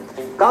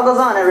Goggles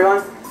on,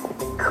 everyone.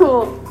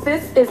 Cool.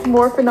 This is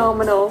more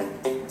phenomenal.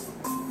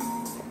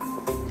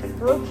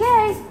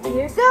 Okay,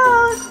 here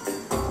goes.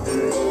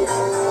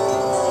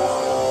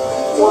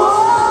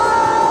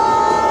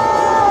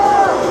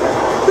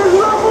 Whoa! This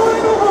is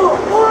unbelievable!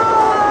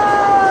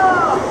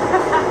 Whoa!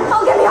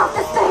 Oh, get me off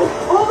this thing.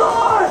 Hold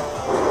on!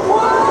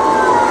 Whoa!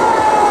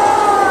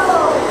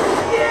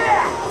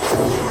 Yeah!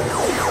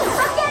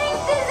 I'm getting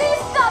dizzy.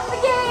 Stop the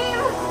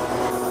game.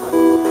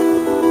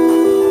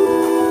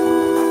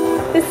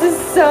 This is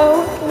so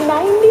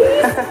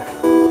 90s.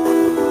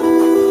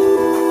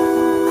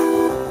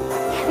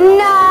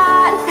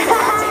 Not.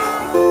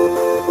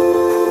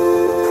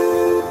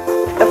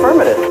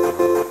 Affirmative.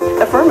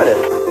 Affirmative.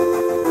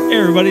 Hey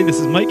everybody, this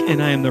is Mike,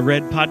 and I am the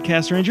Red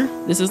Podcast Ranger.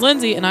 This is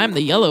Lindsay, and I'm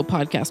the Yellow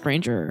Podcast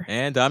Ranger.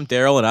 And I'm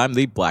Daryl, and I'm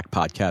the Black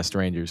Podcast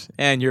Rangers.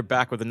 And you're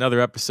back with another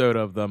episode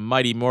of the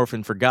Mighty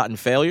Morphin Forgotten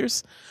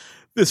Failures.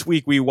 This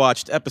week we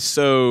watched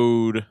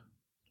episode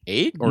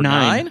 8 or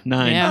 9?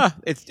 9. Yeah.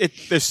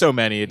 There's so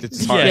many.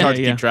 It's hard, Yeah, hard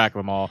to yeah. keep track of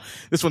them all.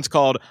 This one's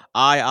called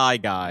I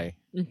Guy.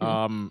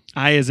 Mm-hmm.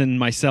 I as in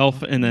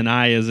myself, and then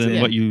I as in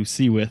Yeah. what you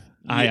see with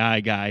I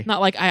guy. Not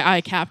like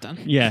I Captain.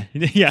 Yeah,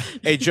 yeah.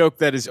 A joke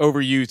that is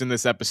overused in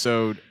this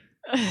episode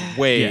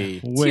way. Yeah,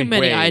 way- Too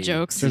many way eye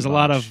jokes. There's a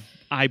lot of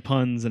eye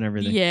puns and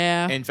everything.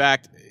 Yeah. In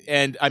fact,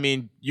 and I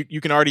mean,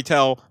 you can already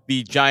tell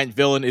the giant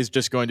villain is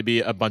just going to be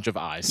a bunch of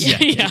eyes.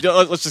 Yeah.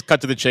 Let's just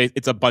cut to the chase.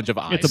 It's a bunch of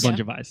eyes. It's a bunch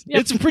of eyes. Yep.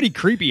 It's pretty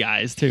creepy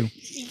eyes too.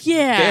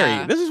 Yeah.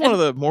 Very. This is one of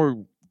the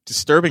more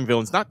disturbing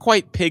villains. Not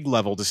quite pig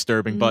level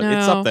disturbing, but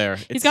it's No. up there.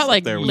 He's It's got up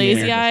like there with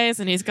lazy the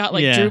eyes, and he's got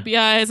like Yeah. droopy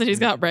eyes, and he's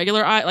got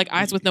regular like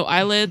eyes with no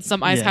eyelids.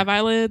 Some eyes Yeah. have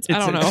eyelids. I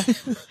don't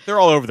know. They're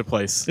all over the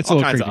place. It's all a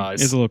little kinds creepy. of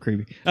eyes. It's a little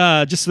creepy.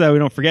 Just so that we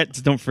don't forget,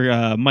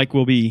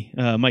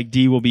 Mike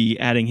D will be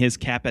adding his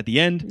cap at the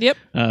end. Yep.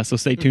 So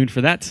stay tuned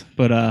for that.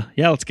 But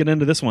yeah, let's get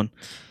into this one.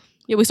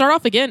 Yeah, we start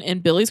off again in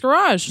Billy's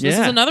garage. This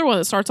Yeah. is another one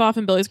that starts off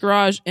in Billy's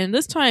garage, and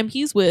this time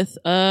he's with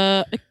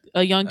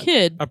a young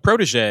kid a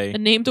protege.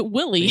 named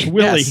Willie.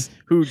 Willie, Yes,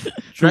 who who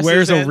dresses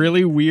wears a in-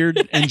 really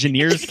weird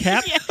engineer's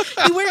cap.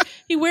 Yeah,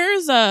 he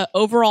wears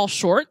overall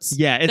shorts.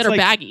 Yeah, it's that are like,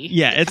 baggy.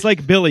 Yeah, it's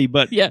like Billy,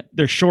 but Yeah.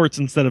 they're shorts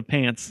instead of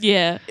pants.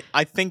 Yeah,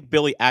 I think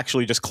Billy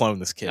actually just cloned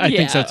this kid. I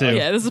think so, too.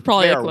 Yeah, this is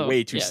probably They a are clone.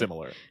 way too Yeah.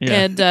 similar.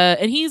 Yeah.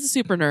 And he's a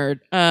super nerd.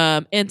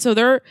 And so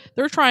they're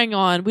trying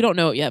on. We don't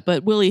know it yet,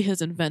 but Willie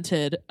has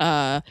invented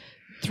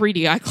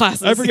 3D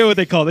eyeglasses. I forget what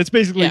they call it. It's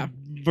basically Yeah.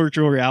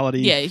 virtual reality.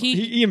 Yeah,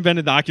 he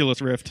invented the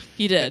Oculus Rift.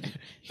 He did. He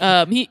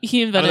I don't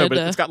know, invented but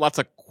it's got lots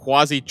of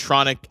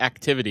quasitronic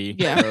activity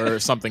Yeah. or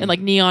something. and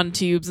like neon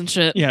tubes and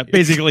shit. Yeah,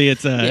 basically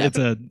it's a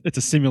Yeah. it's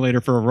a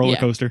simulator for a roller Yeah.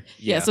 coaster.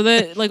 Yeah, so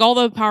the like all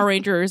the Power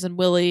Rangers and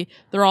Willie,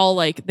 they're all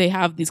like they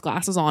have these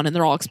glasses on and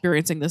they're all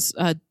experiencing this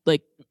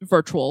like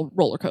virtual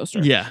roller coaster.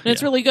 Yeah, and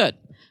it's really good.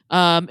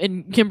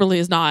 And Kimberly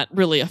is not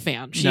really a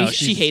fan.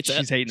 She hates it.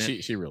 She's hating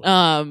it. she really.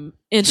 And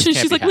can't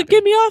she's be like, happy.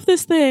 get me off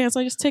this thing. It's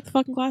like, just take the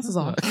fucking glasses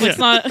off. Like, it's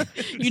not,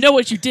 you know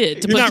what you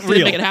did to It's not to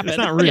real. make it happen. It's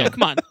not real. Yeah,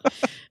 come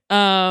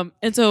on.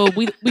 And so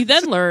we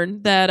then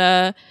learn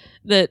that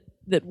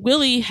that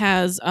Willie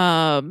has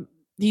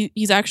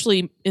he's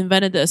actually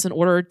invented this in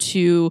order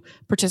to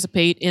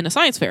participate in a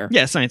science fair.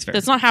 Yeah, science fair.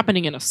 That's not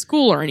happening in a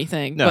school or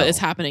anything, No. but it's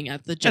happening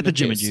at the gym. at the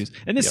Jim and Juice.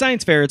 And this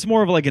science fair, it's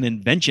more of like an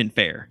invention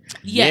fair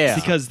Yes. Yeah.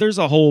 because there's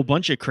a whole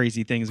bunch of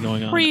crazy things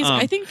going on. Crazy.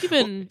 I think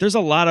even there's a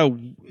lot of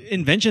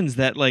inventions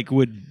that like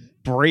would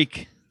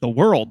break the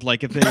world.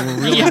 Like if they were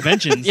real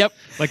inventions, Yep.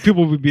 like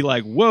people would be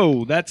like,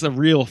 "Whoa, that's a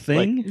real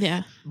thing."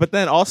 yeah. But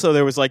then also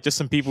there was like just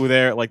some people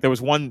there. Like there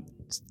was one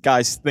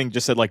guy's thing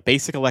just said like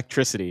basic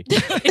electricity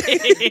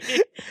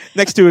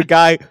next to a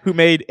guy who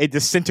made a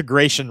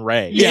disintegration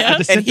ray. Yeah. a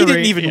And he didn't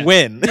disintegrate- even yeah.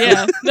 win.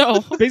 Yeah.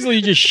 No. Basically,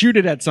 you just shoot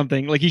it at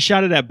something. Like he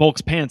shot it at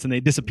Bulk's pants and they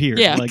disappeared.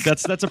 Yeah. Like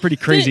that's a pretty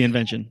crazy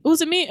invention.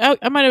 Was it me?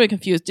 I might have been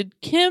confused. Did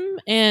Kim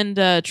and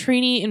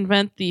Trini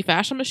invent the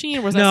fashion machine,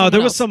 or was that No, someone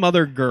there was else? some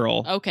other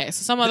girl. Okay,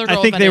 so some other girl.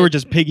 I think they invented were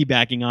just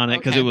piggybacking on it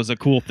because Okay. it was a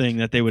cool thing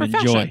that they would for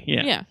enjoy. fashion.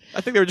 Yeah.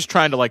 I think they were just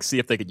trying to like see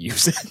if they could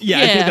use it. Yeah,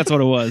 I Yeah. think that's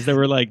what it was. They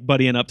were like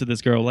buddying up to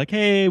this girl, like,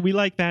 "Hey, we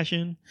like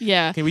fashion."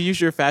 Yeah. Can we use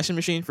your fashion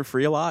machine for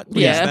free a lot?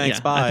 Please, Yeah. thanks.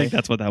 Yeah, Bye. I think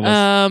that's what that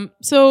was.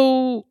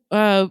 So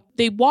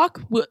they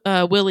walk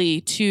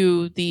Willie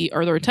to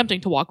they're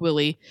attempting to walk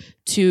Willie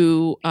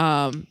to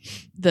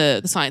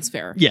the science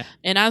fair. Yeah.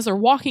 And as they're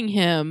walking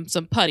him,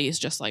 some putties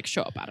just like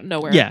show up out of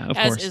nowhere. Yeah, of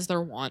as course. is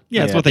their want.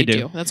 Yeah, that's what they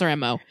do. That's their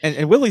MO.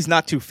 And Willie's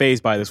not too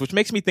phased by this, which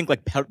makes me think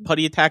like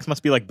putty attacks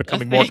must be like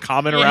becoming more thing.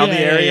 common Yeah. around Yeah, the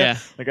yeah, area. yeah.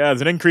 Like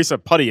there's an increase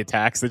of putty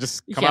attacks. They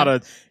just come Yeah. out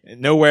of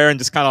nowhere and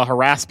just kind of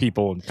harass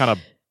people and kind of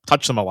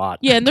touch them a lot.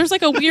 Yeah, and there's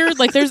like a weird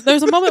like there's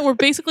a moment where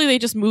basically they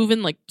just move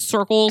in like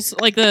circles.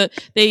 Like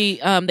they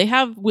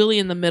have Willie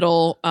in the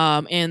middle,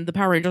 and the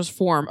Power Rangers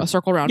form a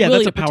circle around Yeah,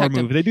 Willie that's a to power protect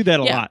him. move. They do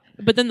that a Yeah. lot.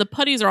 But then the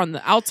putties are on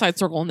the outside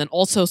circle and then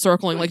also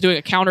circling, like doing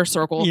a counter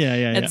circle. Yeah,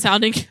 yeah, and yeah.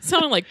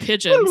 sounding like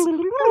pigeons.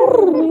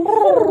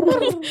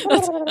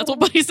 that's what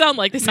putties sound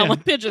like. They sound Yeah.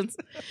 like pigeons,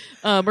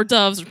 or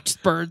doves, or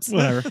just birds.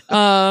 Whatever.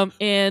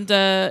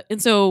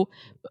 And so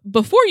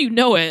before you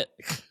know it,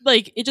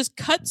 like it just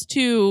cuts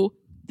to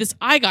this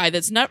eye guy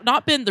that's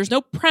not been. There's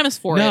no premise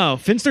for it. No,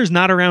 Finster's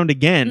not around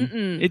again.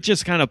 Mm-mm. It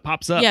just kind of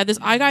pops up. Yeah, this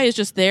eye guy is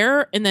just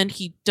there, and then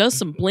he does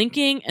some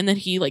blinking, and then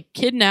he like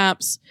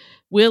kidnaps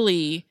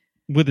Willie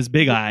with his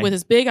big eye. with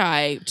his big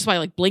eye just by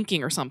like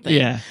blinking or something.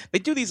 Yeah. They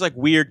do these like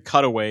weird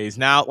cutaways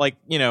now, like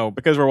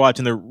because we're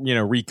watching the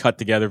recut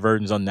together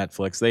versions on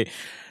Netflix.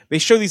 They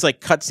show these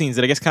like cutscenes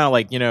that I guess kind of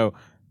like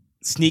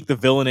sneak the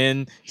villain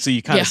in, so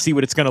you kind of see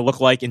what it's going to look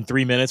like in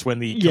 3 minutes when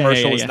the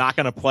commercial is not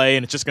going to play,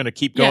 and it's just going to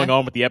keep going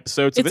on with the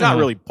episode. So they're not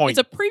really It's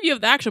a preview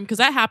of the action because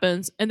that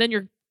happens, and then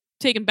you're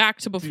taken back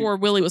to before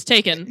Willie was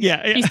taken.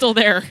 Yeah. He's still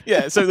there.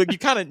 Yeah, so like, you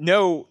kind of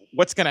know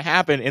what's going to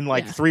happen in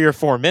like 3 or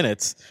 4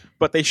 minutes,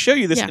 but they show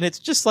you this, and it's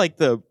just like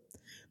the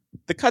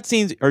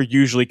cutscenes are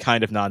usually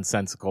kind of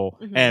nonsensical,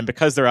 and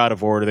because they're out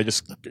of order, they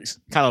just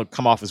kind of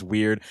come off as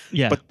weird.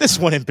 Yeah. But this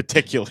one in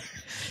particular,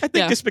 I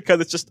think just because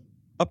it's just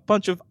a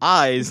bunch of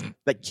eyes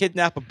that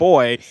kidnap a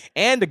boy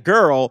and a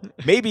girl,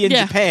 maybe in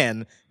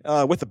Japan,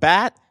 with a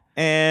bat,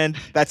 and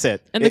that's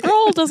it. And the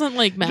girl doesn't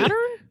like matter.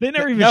 They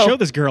never even show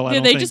this girl. I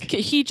don't think.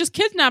 He just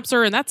kidnaps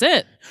her, and that's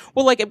it.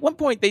 Well, like at one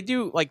point they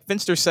do, like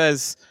Finster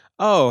says,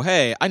 "Oh,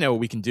 hey, I know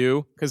what we can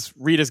do," because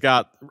Rita's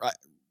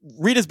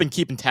been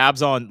keeping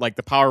tabs on like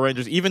the Power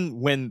Rangers, even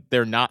when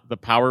they're not the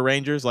Power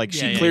Rangers. Like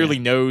she clearly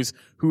knows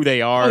who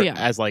they are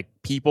as like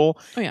people,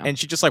 and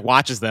she just like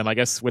watches them, I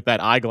guess, with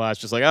that eyeglass,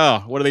 just like,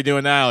 oh, what are they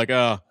doing now? Like,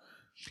 oh,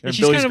 they're in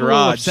She's Billy's kind of garage. a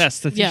little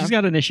obsessed. She's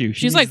got an issue.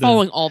 She's like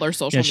following all their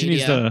social she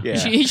media.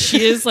 needs to.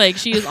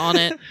 She is on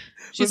it.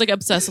 She's like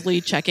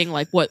obsessively checking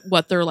like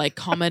what they're like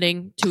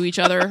commenting to each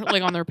other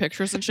like on their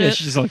pictures and shit. Yeah,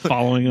 she's just like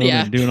following them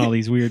and doing all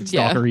these weird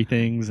stalkery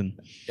things, and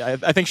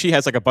I think she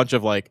has like a bunch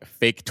of like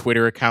fake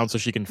Twitter accounts so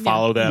she can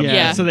follow them.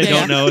 so they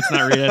don't know it's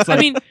not Rita. It's like,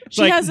 I mean,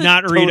 she like has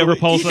not Rita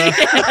Repulsa.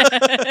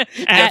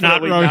 at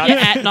not Rita.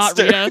 at not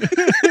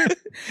Rita.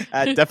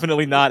 At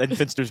definitely not at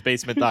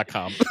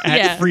finstersbasement.com.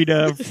 At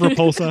Frida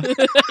Repulsa.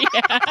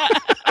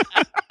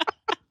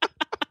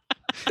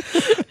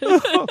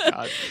 Oh,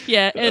 God.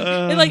 Yeah,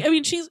 and like I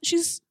mean,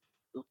 she's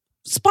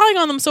spying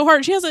on them so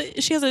hard. She has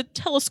a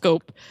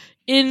telescope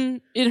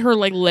in her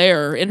like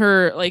lair, in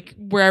her like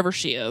wherever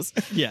she is.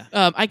 Yeah.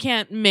 I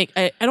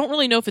don't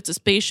really know if it's a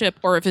spaceship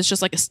or if it's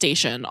just like a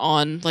station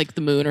on like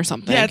the moon or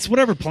something. Yeah, it's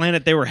whatever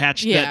planet they were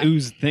hatched, that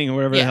ooze thing or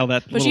whatever the hell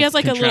that. But she has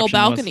like a little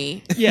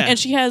balcony. Yeah, and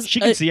she can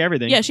see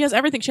everything. Yeah, she has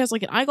everything. She has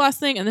like an eyeglass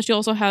thing, and then she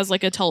also has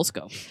like a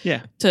telescope.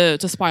 Yeah. To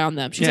spy on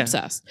them. She's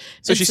obsessed.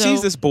 So she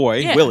sees this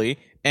boy, Willie,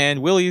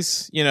 and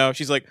Willie's,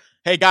 she's like,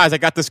 hey guys, I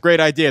got this great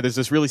idea. There's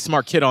this really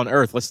smart kid on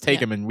Earth. Let's take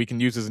him and we can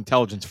use his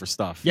intelligence for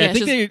stuff. Yeah, I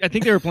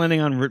think they were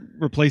planning on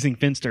replacing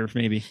Finster,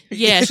 maybe.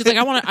 Yeah, she's like,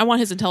 I want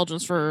his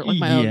intelligence for like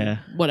my own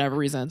whatever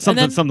reason.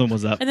 Something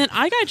was up. And then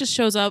Eye Guy just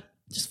shows up,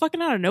 just fucking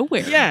out of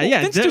nowhere.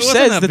 Yeah. Finster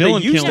says that they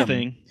used him.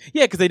 Thing.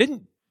 Yeah, because they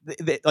didn't.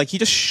 Like he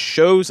just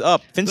shows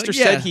up. Finster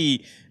said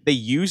they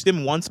used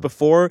him once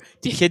before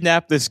to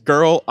kidnap this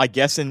girl, I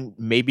guess in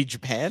maybe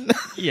Japan.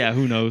 Yeah,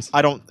 who knows?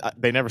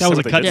 They never. That was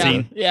a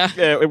cutscene. Yeah.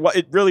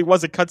 It really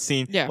was a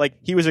cutscene. Yeah. Like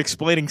he was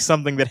explaining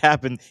something that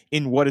happened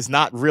in what is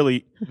not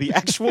really the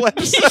actual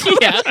episode.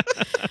 Yeah.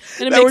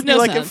 And it That makes would be no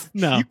like sense.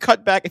 if you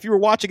cut back, if you were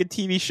watching a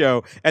TV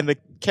show and the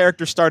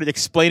character started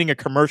explaining a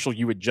commercial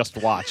you had just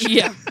watched.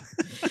 Yeah.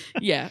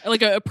 Yeah.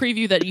 Like a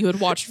preview that you had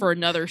watched for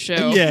another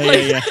show.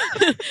 Yeah.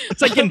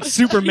 It's like getting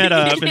super meta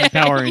up in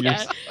Power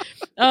Rangers.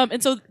 Yeah.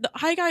 And so the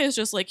High Guy is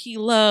just like, he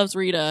loves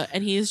Rita,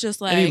 and he's just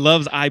like, and he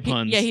loves eye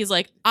puns. He's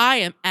like, I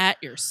am at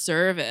your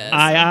service.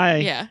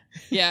 Aye.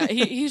 Yeah.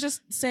 He's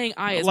just saying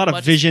I a lot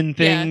of vision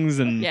things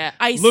and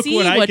I look see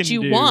what what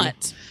you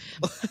want.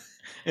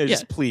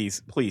 Just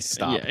please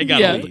stop.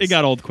 Yeah, it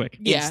got old quick.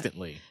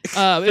 Instantly.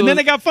 And then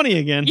it got funny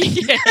again.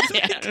 Yeah.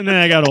 And then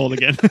I got old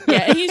again.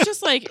 Yeah, and he's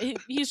just like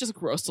he's just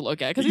gross to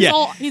look at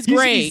because he's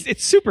gray.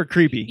 It's super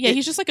creepy. Yeah,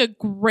 he's just like a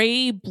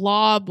gray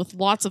blob with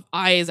lots of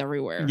eyes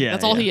everywhere. Yeah,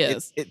 that's all he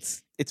is.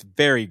 It's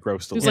very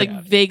gross to He's look like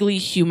at. vaguely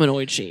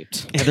humanoid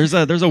shaped. Yeah,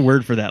 there's a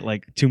word for that,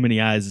 like too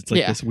many eyes. It's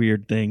like this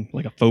weird thing,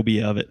 like a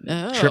phobia of it.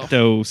 Oh.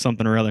 Trypto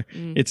something or other.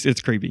 It's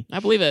creepy. I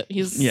believe it.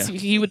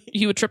 He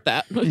would trip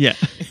that. Yeah.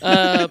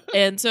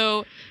 And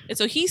so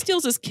he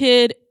steals his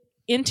kid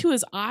into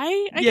his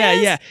eye. I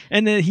guess? Yeah.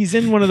 And then he's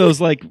in one of those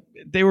like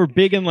they were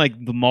big in like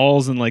the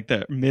malls in like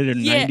the mid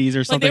 '90s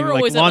or something, Like, they were like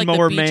always at, like, the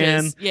Lawnmower beaches.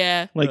 Man.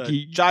 Yeah. The Like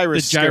the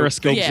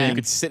gyroscope Yeah. so you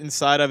could sit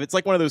inside of. It's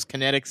like one of those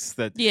kinetics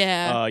that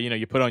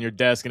you put on your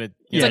desk and it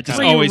It's like just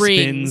three always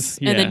rings,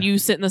 spins. and then Yeah. you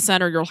sit in the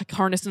center. You're like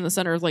harnessed in the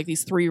center of like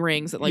these 3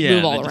 rings that like Yeah,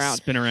 move all they just around.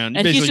 spin around. You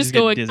And he's basically just get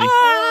going dizzy.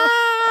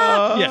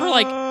 "Ah!" for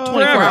like 24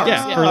 Forever. hours.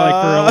 Yeah, for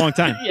a long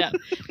time. Yeah.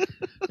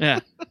 Yeah.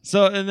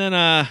 So and then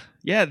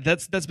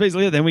that's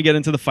basically it. Then we get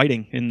into the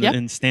fighting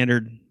in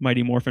standard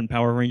Mighty Morphin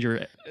Power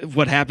Ranger.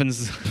 What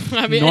happens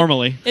I mean,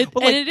 normally? and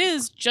it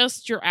is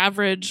just your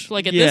average.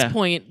 Like at this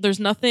point, there's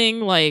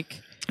nothing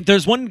like.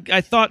 There's one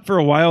I thought for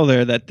a while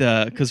there that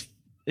because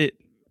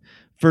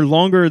for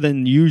longer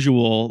than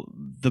usual,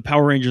 the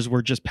Power Rangers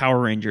were just Power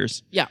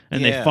Rangers. Yeah.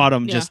 And Yeah. they fought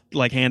them Yeah. just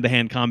like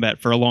hand-to-hand combat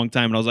for a long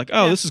time. And I was like,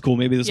 oh, Yeah. this is cool.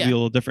 Maybe this will Yeah. be a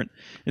little different.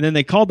 And then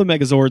they called the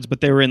Megazords,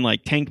 but they were in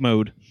like tank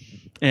mode.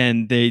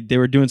 And they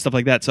were doing stuff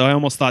like that. So I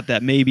almost thought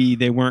that maybe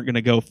they weren't going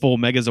to go full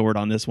Megazord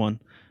on this one.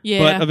 Yeah.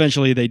 But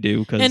eventually they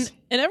do. And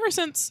ever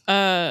since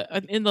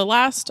in the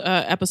last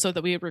episode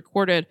that we had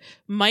recorded,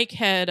 Mike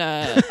had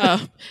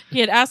he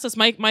had asked us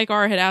Mike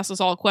R had asked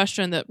us all a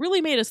question that really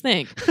made us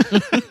think,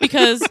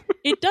 because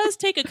it does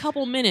take a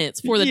couple minutes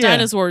for the Yeah.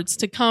 dinosaurs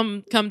to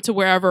come to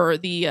wherever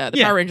the Yeah.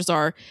 Power Rangers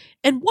are,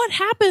 and what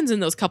happens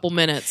in those couple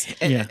minutes?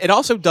 And Yeah. it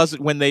also does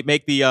it when they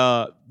make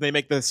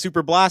the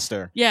super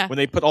blaster. Yeah. When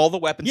they put all the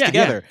weapons Yeah,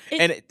 together,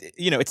 yeah. and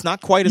it's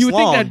not quite as you would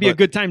long. think that'd be a but-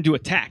 good time to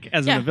attack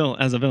as Yeah. a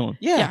villain.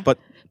 Yeah, Yeah. but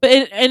But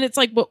it's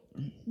like,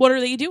 what are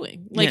they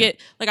doing? Like Yeah.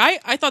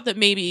 I thought that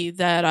maybe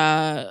that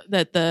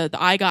the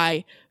eye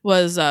guy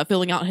was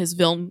filling out his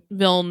villain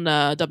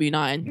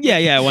W9.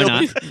 Yeah, why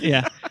not?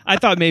 Yeah. I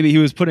thought maybe he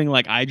was putting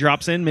like eye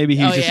drops in. Maybe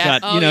he's Oh, just yeah.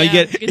 got, Oh, you yeah.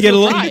 get It you gets get a so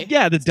little dry.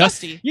 the It's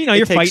dust. dusty. You're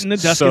It fighting, the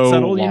takes dust so gets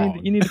settled. long.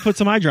 You need to put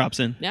some eye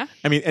drops in. Yeah.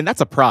 I mean, and that's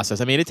a process.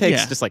 I mean, it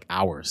takes Yeah. just like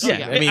hours.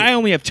 Yeah. I mean, I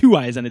only have 2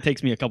 eyes and it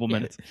takes me a couple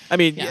minutes.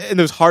 Yeah. in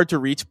those hard to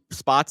reach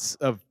spots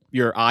of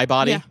your eye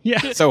body. Yeah. Yeah.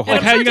 It's so And hard.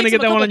 I'm How are sure you it gonna takes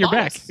get him a that one on couple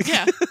your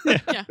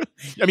back? balls.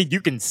 Yeah. I mean, you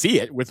can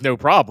see it with no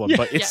problem, Yeah.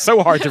 but it's Yeah.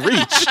 so hard to reach.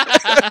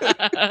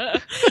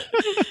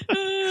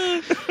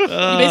 You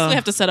basically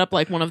have to set up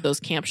like one of those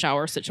camp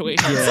shower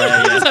situations.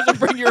 Yeah, You just have to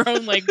bring your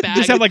own like bag.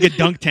 Just have like a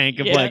dunk tank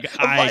of Yeah. like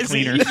eye Visine.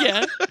 cleaner.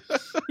 yeah.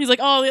 He's like,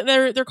 oh,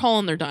 they're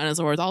calling their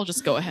dinosaurs. I'll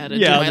just go ahead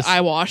and Yeah, do I'll my just-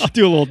 eye wash. I'll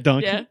do a little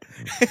dunk. Yeah.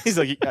 He's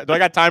like, do I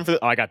got time for this?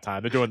 Oh, I got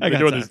time. They're doing I got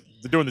the time.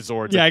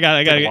 Zords. Yeah, I got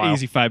Take a an while.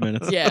 easy 5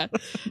 minutes. Yeah.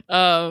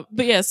 But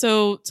yeah,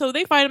 so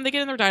they fight them. They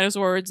get in their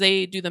dinosaurs.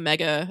 They do the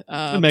Mega.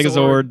 The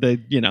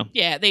Megazord,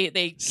 Yeah, they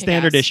kick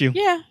Standard ass. issue.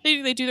 Yeah,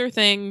 they do their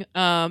thing.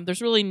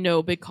 There's really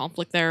no big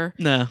conflict there.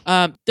 no.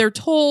 They're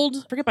told,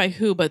 I forget by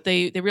who, but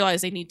they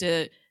realize they need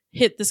to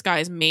hit this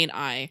guy's main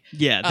eye.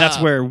 Yeah, that's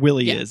where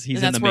Willie Yeah, is. He's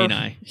and in the that's where main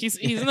eye. He's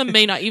in the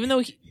main eye, even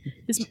though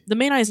the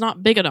main eye is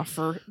not big enough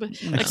for. Like,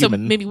 so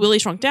human. maybe Willie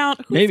shrunk down.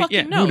 Who Maybe, fucking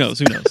yeah, knows?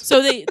 who knows?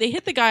 So they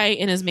hit the guy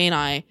in his main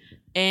eye,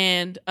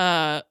 and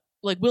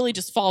like Willie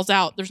just falls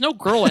out. There's no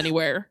girl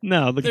anywhere.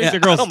 No, the There's- I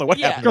girl's don't know what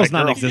Yeah. happened. to Girl's that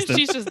girl. non-existent.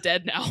 She's just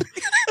dead now.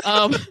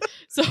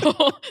 So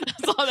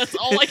that's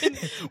all I can.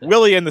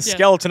 Willie and the Yeah.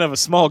 skeleton of a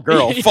small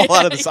girl fall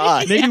out of his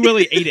eye. Maybe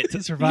Willie ate it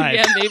to survive.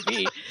 Yeah,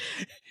 maybe.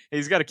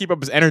 He's got to keep up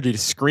his energy to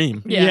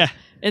scream. Yeah.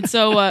 And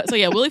so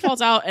yeah, Willie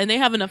falls out, and they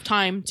have enough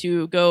time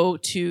to go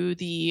to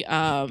the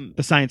The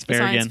science fair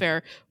science again.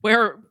 fair,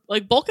 where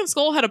like Bulk and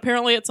Skull had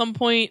apparently at some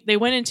point they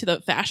went into the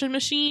fashion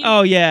machine.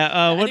 Oh yeah,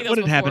 I what think that was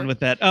had happened before. with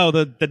that? Oh,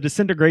 the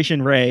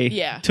disintegration ray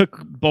Yeah.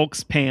 took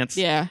Bulk's pants.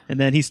 Yeah. And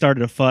then he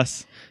started a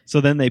fuss. So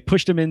then they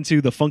pushed him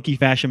into the funky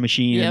fashion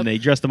machine Yep. and they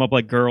dressed him up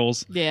like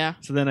girls. Yeah.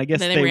 So then I guess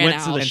Then they they ran went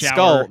out. to the And shower.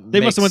 Skull They must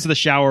have makes- went to the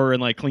shower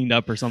and like cleaned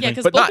up or Yeah, something.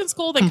 because But Bulk not and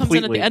Skull that comes in at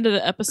completely. the end of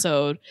the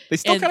episode. They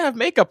still And kind of have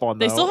makeup on,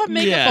 though. They still have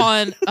makeup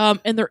Yeah. on,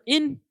 and they're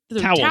in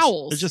their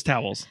towels. They're just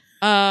towels.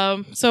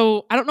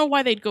 So I don't know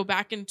why they'd go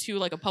back into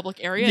like a public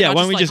area. Yeah, not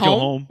why don't we like, just go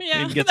home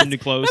Yeah, and get some new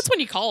clothes? That's when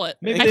you call it.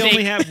 Maybe I they think.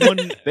 only have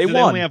one. They do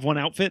won. only have one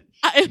outfit.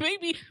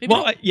 Maybe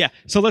Well, yeah.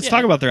 So let's Yeah.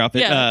 talk about their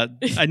outfit. Yeah.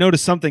 I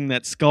noticed something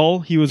that Skull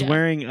he was Yeah.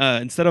 wearing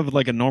instead of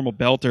like a normal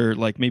belt or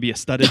like maybe a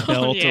studded Oh,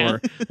 belt yeah.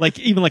 or like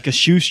even like a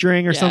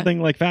shoestring or Yeah.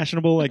 something like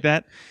fashionable like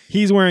that.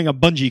 He's wearing a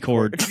bungee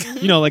cord.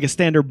 You know, like a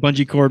standard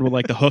bungee cord with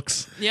like the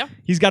hooks. Yeah.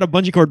 He's got a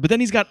bungee cord, but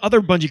then he's got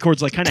other bungee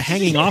cords like kind of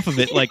hanging off of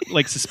it,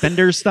 like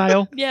suspenders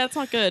style. Yeah, it's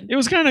not good. It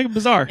was kind of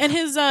bizarre. And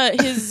his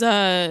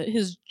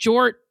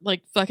jort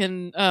like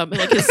fucking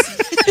like his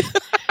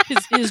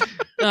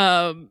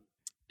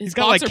He's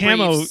got, like, boxer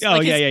camo- briefs, oh,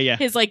 like yeah, his, yeah, yeah.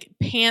 His like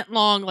pant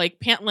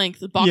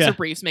length boxer Yeah.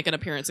 briefs make an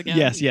appearance again.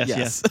 Yes.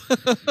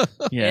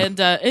 Yeah.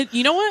 And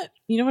you know what?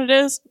 You know what it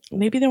is?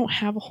 Maybe they don't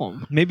have a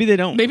home. Maybe they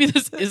don't. Maybe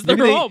this is their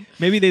Maybe home.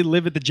 maybe they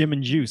live at the Gym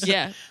and Juice.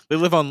 Yeah. They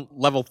live on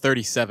level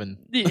 37.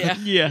 Yeah.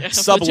 Yeah.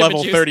 Sub Gym and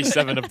level Juice.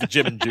 37 of the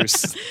Gym and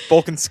Juice.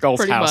 Bulk and Skull's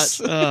Pretty house.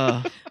 much.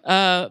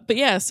 Uh, But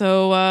yeah,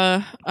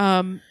 so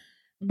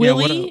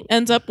Willie what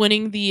ends up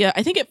winning the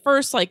I think at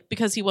first like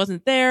because he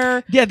wasn't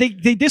there. yeah, they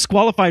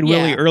disqualified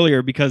Willie Yeah.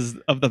 earlier because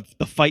of the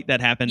fight that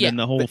happened Yeah. in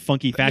the whole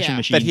funky fashion Yeah.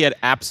 machine. That he had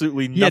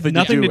absolutely He had nothing,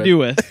 nothing to do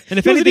with. And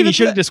if He wasn't anything, he even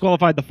should have there.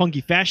 disqualified the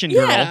funky fashion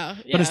girl. Yeah,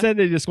 But yeah. instead,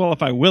 they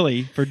disqualify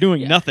Willie for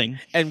doing Yeah. nothing.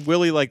 And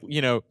Willie, like,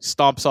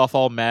 stomps off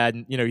all mad.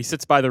 And, he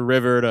sits by the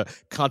river to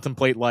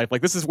contemplate life.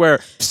 Like, this is where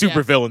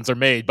supervillains are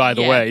made, by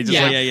the Yeah. way. He's just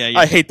Yeah. like, Yeah.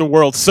 I hate the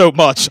world so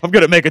much. I'm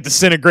going to make a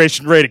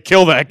disintegration ray to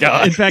kill that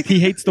guy. In fact,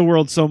 he hates the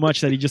world so much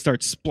that he just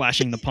starts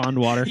splashing the pond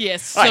water.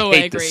 Yes, so I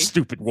hate angry. this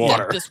stupid Fuck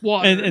water. this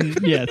water. And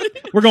yeah,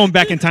 we're going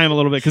back in time a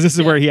little bit because this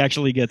is where he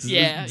actually gets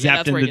Yeah, zapped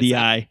that's where into he the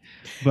gets eye.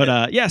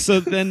 But yeah, so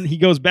then he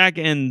goes back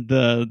and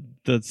the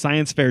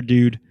science fair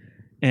dude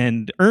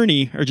and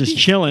Ernie are just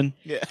chilling,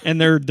 Yeah. and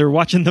they're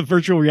watching the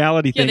virtual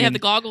reality yeah, thing. they have and the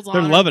goggles on.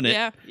 they're loving it.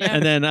 Yeah, yeah.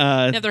 And then they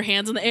have their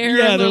hands in the air.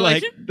 yeah, and they're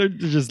like they're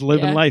just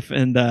living Yeah. life.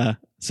 And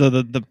so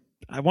the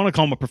I want to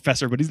call him a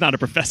professor, but he's not a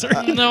professor.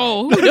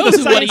 No, who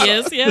knows what he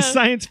is? Yeah. The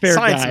science fair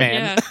Science guy.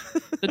 man.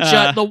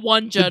 Yeah. The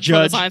one judge for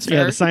the science fair.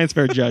 Yeah, the science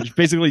fair judge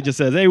basically just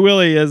says, "Hey,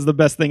 Willie is the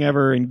best thing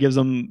ever," and gives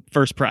him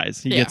first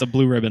prize. He Yeah. gets a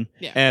blue ribbon.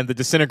 And the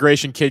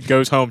disintegration kid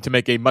goes home to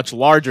make a much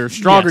larger,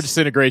 stronger Yes.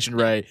 disintegration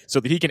ray so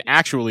that he can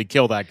actually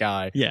kill that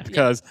guy. Yeah.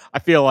 Because I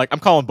feel like I'm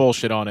calling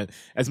bullshit on it.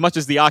 As much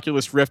as the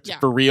Oculus Rift Yeah.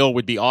 for real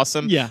would be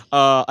awesome, Yeah.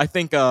 I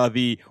think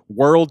the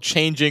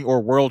world-changing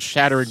or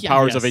world-shattering Yeah.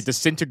 powers Yes. of a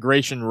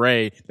disintegration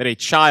ray that a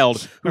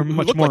child Are who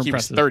much looked more like he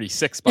was impressive.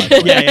 36, by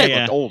the way, Yeah.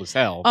 looked old as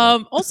hell.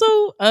 Also,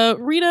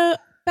 Rita,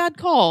 bad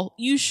call.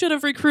 You should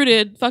have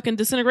recruited fucking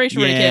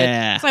disintegration ray kid.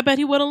 Yeah. 'Cause I bet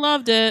he would have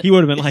loved it. He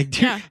would have been like,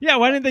 dude, Yeah. yeah,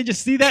 why didn't they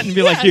just see that and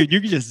be like, Yeah. dude, you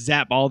can just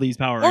zap all these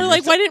Power Or Rangers.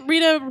 like, why didn't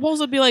Rita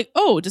Repulsa be like,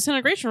 oh,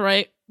 disintegration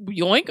ray,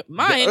 yoink,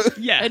 mine,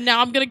 Yeah. and now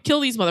I'm gonna kill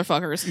these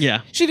motherfuckers.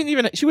 Yeah. She wouldn't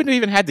have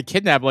even had to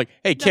kidnap, like,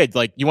 hey, kid,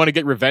 like, you want to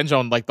get revenge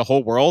on, like, the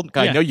whole world?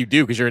 'Cause Yeah. I know you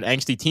do because you're an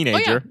angsty Oh,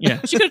 teenager. yeah. Yeah.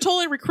 She could have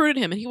totally recruited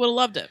him, and he would have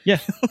loved it. Yeah.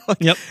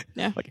 Yep.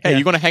 Yeah. Like, hey, Yeah.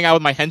 you're going to hang out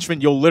with my henchman?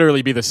 You'll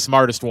literally be the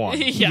smartest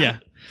one. Yeah.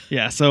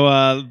 Yeah. So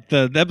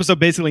the episode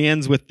basically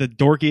ends with the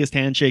dorkiest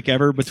handshake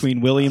ever between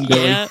Willie and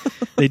Billy. Yeah.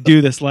 They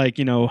do this like,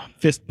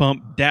 fist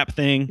pump dap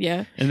thing.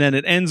 Yeah. And then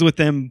it ends with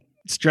them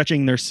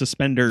stretching their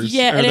suspenders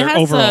Yeah, or and it their has,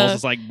 overalls.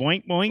 It's like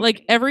boink boink.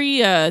 Like every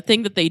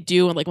thing that they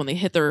do, and like when they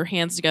hit their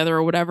hands together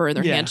or whatever in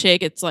their Yeah.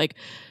 handshake, it's like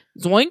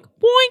zoink,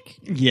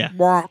 boink, yeah.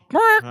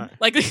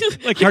 like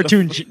Like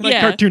cartoon Yeah.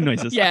 cartoon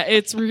noises. yeah,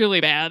 it's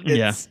really bad.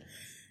 Yeah.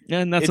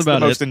 And that's It's about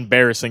the most it.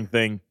 embarrassing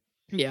thing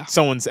Yeah.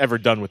 someone's ever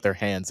done with their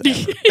hands.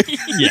 Ever.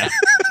 Yeah.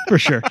 For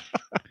sure.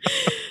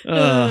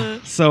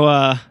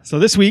 So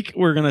this week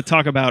we're going to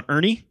talk about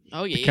Ernie,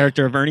 Oh yeah, the yeah.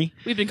 character of Ernie.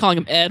 We've been calling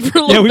him Ed for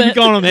a Yeah, little we've bit.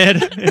 been calling him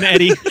Ed and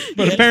Eddie,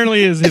 but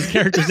apparently his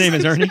character's name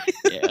is Ernie.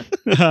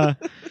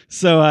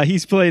 Yeah.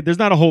 He's played. There's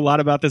not a whole lot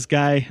about this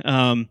guy.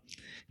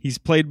 He's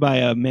played by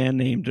a man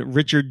named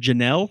Richard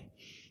Janelle.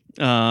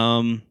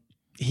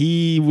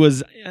 He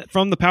was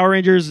from the Power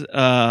Rangers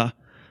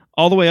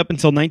all the way up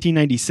until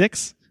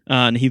 1996.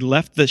 And he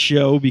left the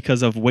show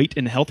because of weight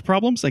and health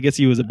problems. I guess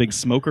he was a big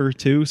smoker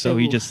too, so Ooh.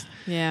 it just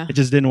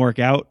didn't work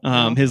out.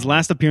 His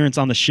last appearance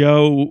on the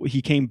show,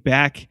 he came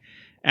back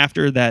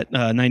after that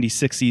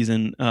 96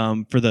 season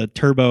for the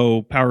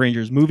Turbo Power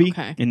Rangers movie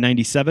Okay. in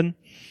 97.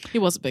 He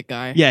was a big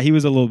guy. Yeah, he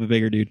was a little bit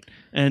bigger dude.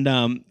 And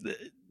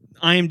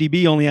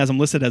IMDb only has him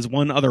listed as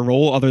one other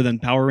role other than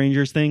Power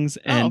Rangers things,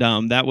 and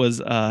that was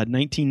a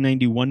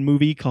 1991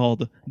 movie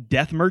called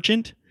Death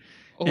Merchant.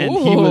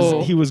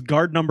 And he was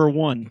guard number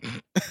 1.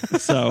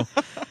 So,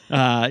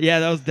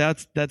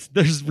 that's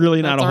there's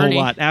really not That's a whole Arnie.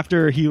 lot.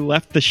 After he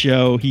left the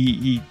show,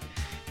 he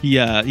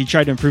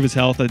tried to improve his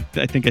health.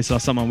 I think I saw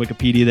something on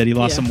Wikipedia that he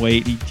lost some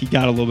weight. He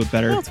got a little bit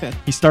better. Oh, that's good.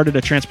 He started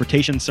a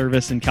transportation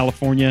service in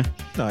California.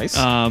 Nice.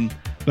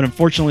 But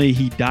unfortunately,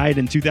 he died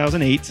in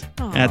 2008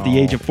 at the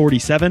age of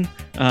 47.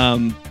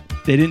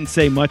 They didn't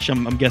say much.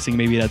 I'm guessing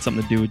maybe that had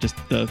something to do with just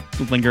the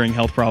lingering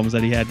health problems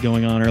that he had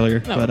going on earlier.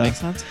 That but would make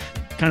sense.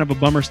 kind of a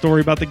bummer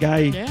story about the guy.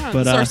 Yeah,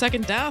 but it's our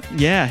second death.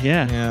 Yeah,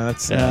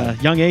 that's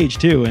young age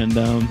too, and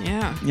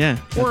Yeah.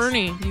 Poor that's-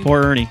 Ernie.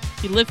 Poor Ernie.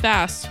 He lived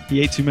fast.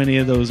 He ate too many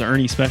of those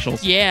Ernie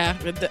specials. Yeah.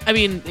 I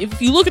mean, if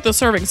you look at the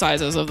serving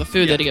sizes of the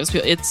food that he gives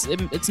people,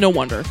 it's no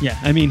wonder. Yeah,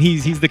 I mean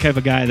he's the kind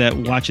of guy that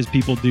watches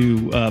people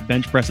do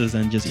bench presses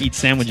and just eats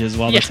sandwiches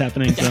while that's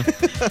happening. So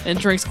And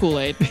drinks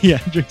Kool-Aid. yeah,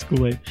 drinks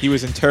Kool-Aid. he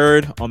was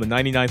interred on the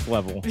 99th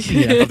level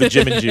Yeah. of the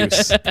Gym and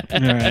Juice. All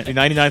right. The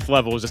 99th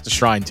level was just a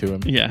shrine to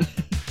him. Yeah.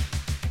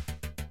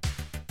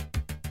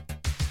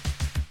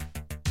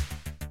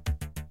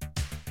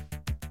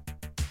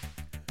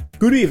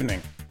 Good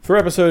evening. For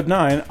episode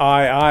 9,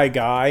 I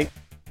Guy,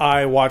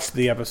 I watched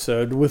the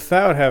episode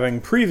without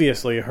having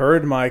previously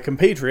heard my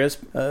compatriots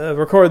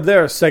record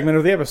their segment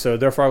of the episode.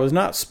 Therefore, I was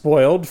not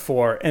spoiled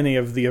for any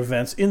of the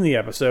events in the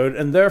episode,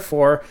 and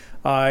therefore,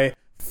 I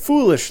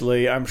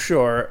foolishly, I'm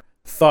sure,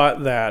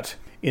 thought that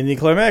in the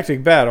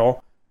climactic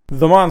battle,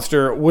 the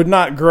monster would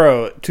not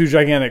grow to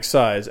gigantic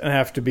size and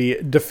have to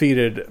be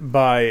defeated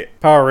by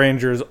Power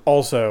Rangers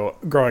also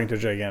growing to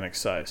gigantic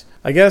size.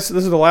 I guess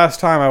this is the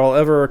last time I will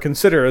ever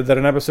consider that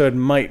an episode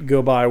might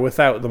go by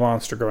without the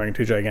monster growing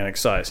to gigantic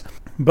size.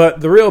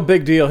 But the real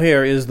big deal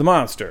here is the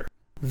monster.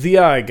 The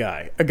Eye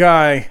Guy. A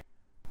guy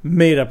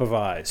made up of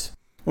eyes.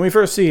 When we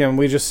first see him,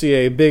 we just see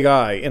a big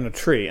eye in a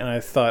tree, and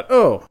I thought,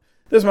 oh,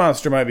 this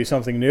monster might be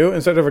something new.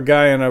 Instead of a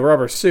guy in a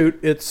rubber suit,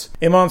 it's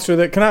a monster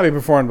that cannot be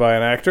performed by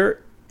an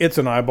actor. It's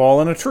an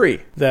eyeball in a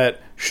tree that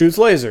shoots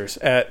lasers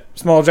at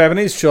small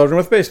Japanese children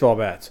with baseball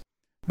bats.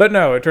 But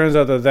no, it turns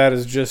out that that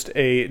is just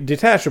a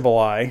detachable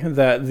eye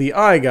that the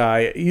Eye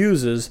Guy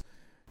uses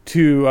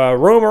to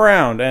roam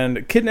around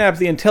and kidnap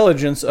the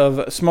intelligence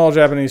of small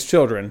Japanese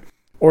children,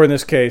 or in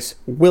this case,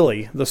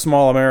 Willie, the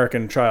small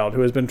American child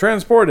who has been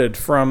transported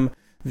from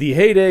the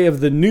heyday of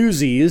the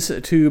Newsies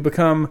to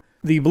become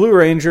the Blue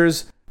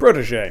Ranger's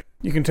protege.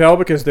 You can tell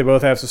because they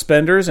both have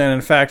suspenders, and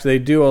in fact they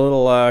do a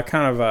little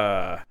kind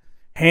of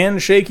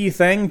handshaky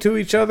thing to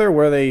each other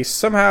where they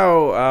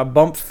somehow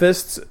bump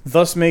fists,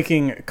 thus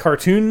making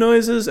cartoon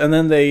noises, and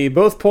then they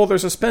both pull their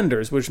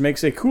suspenders, which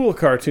makes a cool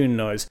cartoon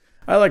noise.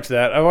 I liked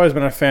that. I've always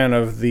been a fan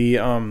of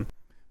the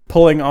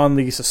pulling on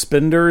the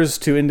suspenders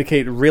to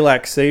indicate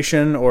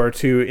relaxation or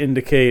to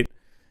indicate,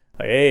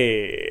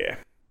 hey.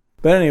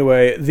 But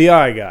anyway, the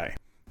Eye Guy.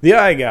 The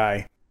Eye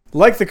Guy,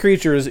 like the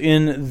creatures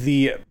in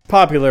the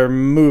popular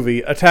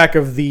movie Attack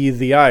of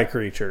the Eye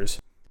Creatures,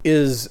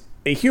 is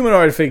a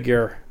humanoid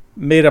figure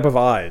made up of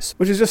eyes,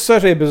 which is just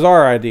such a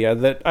bizarre idea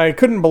that I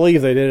couldn't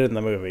believe they did it in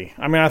the movie.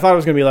 I mean, I thought it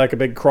was going to be like a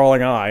big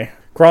crawling eye,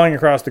 crawling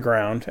across the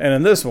ground, and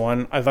in this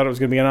one, I thought it was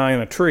going to be an eye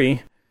in a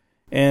tree,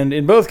 and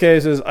in both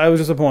cases, I was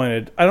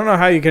disappointed. I don't know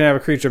how you can have a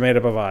creature made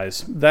up of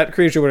eyes. That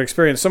creature would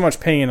experience so much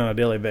pain on a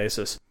daily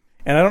basis.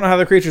 And I don't know how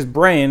the creature's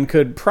brain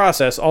could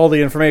process all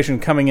the information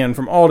coming in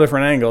from all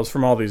different angles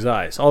from all these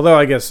eyes, although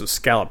I guess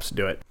scallops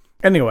do it.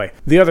 Anyway,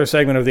 the other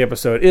segment of the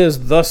episode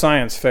is the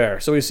science fair.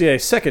 So we see a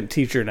second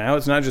teacher now.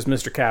 It's not just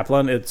Mr.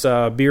 Kaplan, it's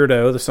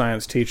Beardo, the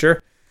science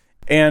teacher.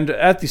 And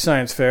at the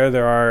science fair,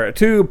 there are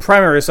two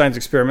primary science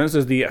experiments.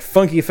 There's the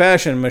funky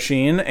fashion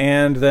machine,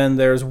 and then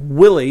there's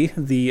Willie,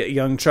 the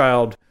young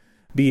child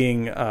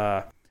being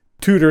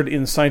tutored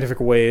in scientific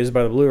ways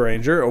by the Blue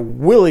Ranger.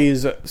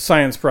 Willie's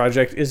science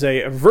project is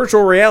a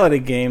virtual reality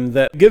game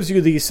that gives you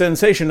the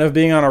sensation of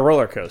being on a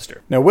roller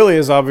coaster. Now, Willie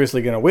is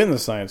obviously going to win the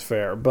science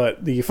fair,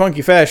 but the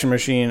funky fashion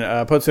machine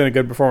puts in a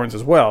good performance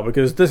as well,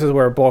 because this is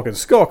where Bulk and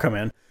Skull come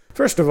in.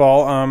 First of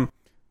all,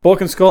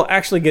 Bulk and Skull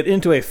actually get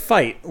into a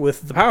fight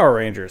with the Power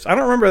Rangers. I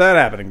don't remember that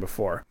happening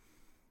before.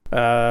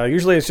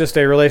 Usually it's just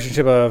a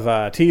relationship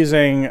of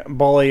teasing,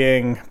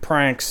 bullying,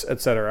 pranks,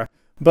 etc.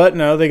 But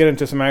no, they get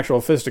into some actual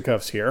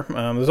fisticuffs here.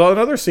 There's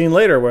another scene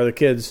later where the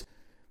kids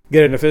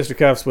get into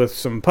fisticuffs with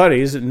some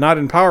putties, not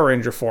in Power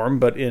Ranger form,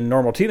 but in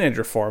normal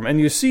teenager form. And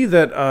you see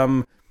that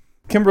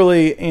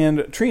Kimberly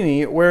and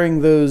Trini,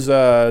 wearing those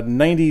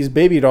 90s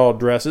baby doll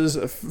dresses,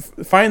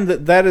 find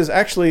that that is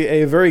actually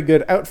a very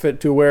good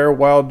outfit to wear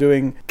while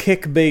doing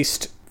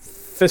kick-based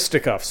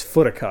fisticuffs,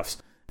 footicuffs.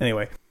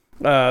 Anyway,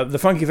 the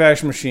funky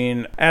fashion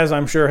machine, as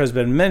I'm sure has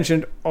been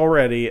mentioned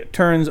already,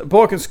 turns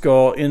Bulk and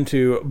Skull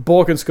into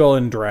Bulk and Skull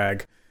in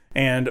drag.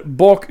 And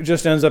Bulk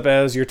just ends up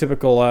as your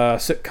typical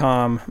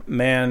sitcom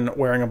man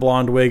wearing a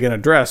blonde wig and a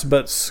dress,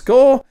 but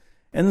Skull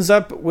ends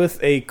up with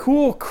a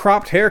cool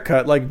cropped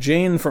haircut like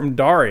Jane from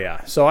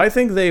Daria. So I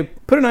think they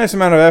put a nice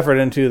amount of effort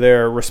into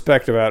their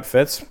respective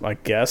outfits, I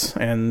guess.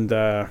 And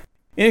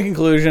in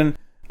conclusion,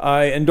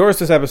 I endorse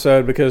this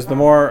episode because the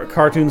more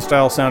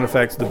cartoon-style sound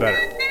effects, the better.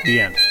 The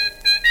end.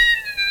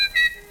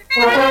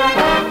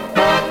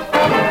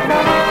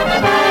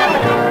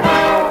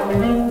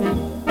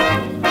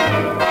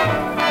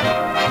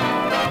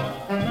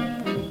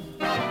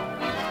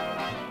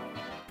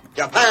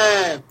 Japan!